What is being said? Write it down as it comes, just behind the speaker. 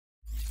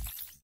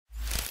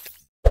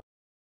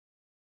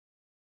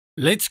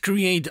Let's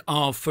create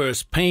our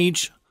first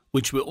page,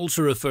 which we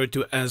also refer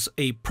to as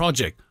a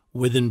project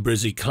within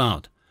Brizy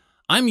Cloud.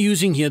 I'm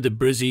using here the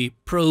Brizy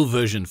Pro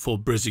version for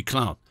Brizy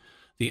Cloud.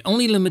 The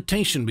only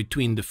limitation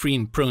between the free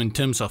and pro in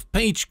terms of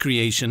page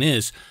creation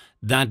is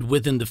that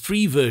within the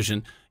free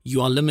version,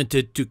 you are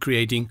limited to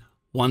creating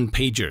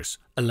one-pagers,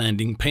 a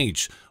landing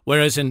page,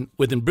 whereas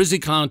within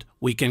Brizy Cloud,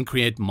 we can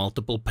create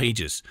multiple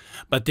pages.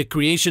 But the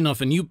creation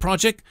of a new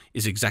project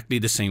is exactly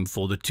the same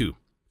for the two.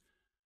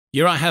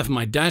 Here I have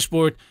my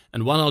dashboard,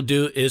 and what I'll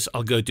do is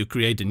I'll go to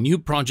create a new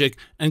project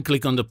and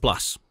click on the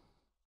plus.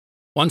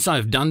 Once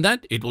I've done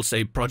that, it will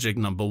say project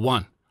number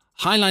 1.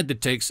 Highlight the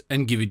text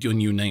and give it your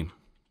new name.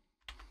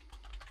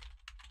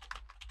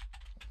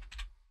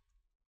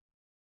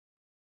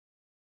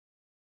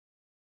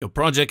 Your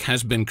project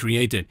has been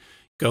created.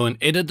 Go and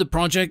edit the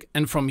project,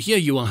 and from here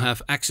you will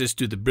have access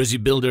to the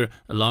Brizy Builder,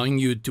 allowing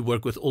you to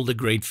work with all the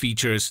great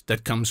features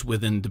that comes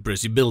within the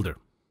Brizy Builder.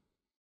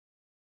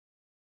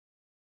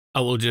 I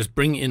will just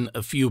bring in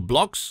a few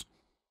blocks.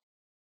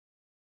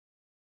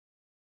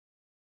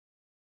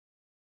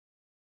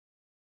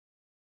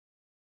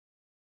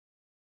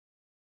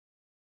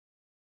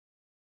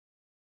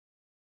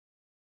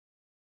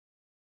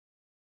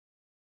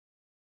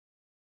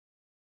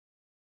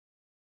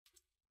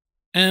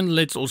 And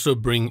let's also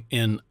bring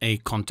in a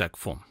contact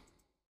form.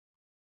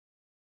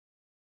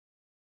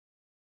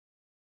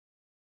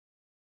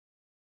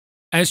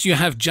 As you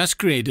have just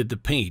created the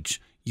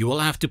page, you will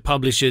have to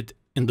publish it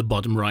in the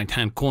bottom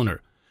right-hand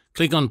corner.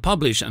 Click on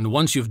Publish, and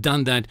once you've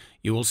done that,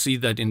 you will see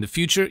that in the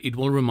future, it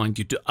will remind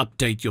you to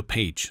update your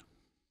page.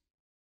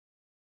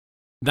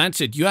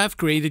 That's it. You have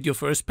created your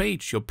first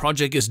page. Your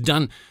project is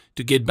done.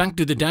 To get back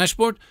to the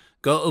dashboard,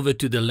 go over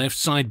to the left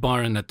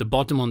sidebar, and at the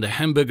bottom on the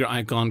hamburger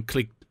icon,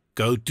 click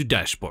Go to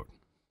Dashboard.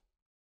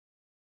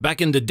 Back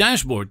in the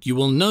dashboard, you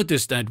will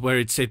notice that where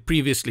it said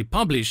previously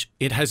published,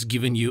 it has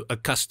given you a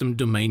custom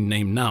domain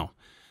name now.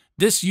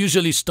 This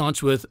usually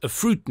starts with a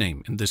fruit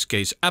name, in this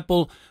case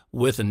apple,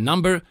 with a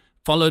number,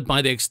 followed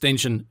by the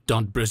extension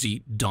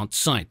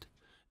 .brizy.site.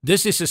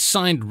 This is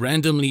assigned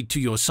randomly to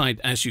your site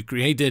as you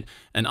create it,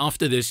 and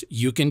after this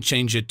you can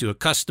change it to a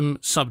custom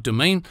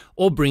subdomain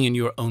or bring in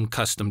your own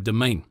custom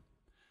domain.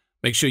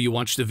 Make sure you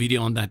watch the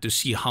video on that to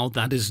see how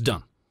that is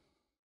done.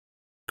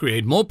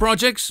 Create more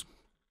projects,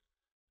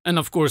 and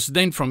of course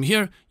then from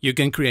here you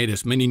can create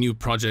as many new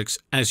projects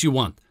as you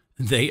want.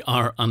 They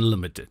are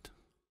unlimited.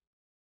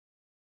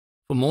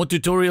 For more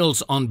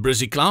tutorials on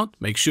Brizy Cloud,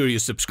 make sure you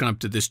subscribe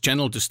to this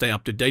channel to stay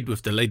up to date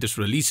with the latest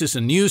releases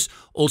and news.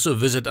 Also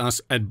visit us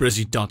at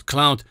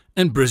brizy.cloud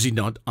and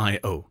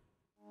brizy.io.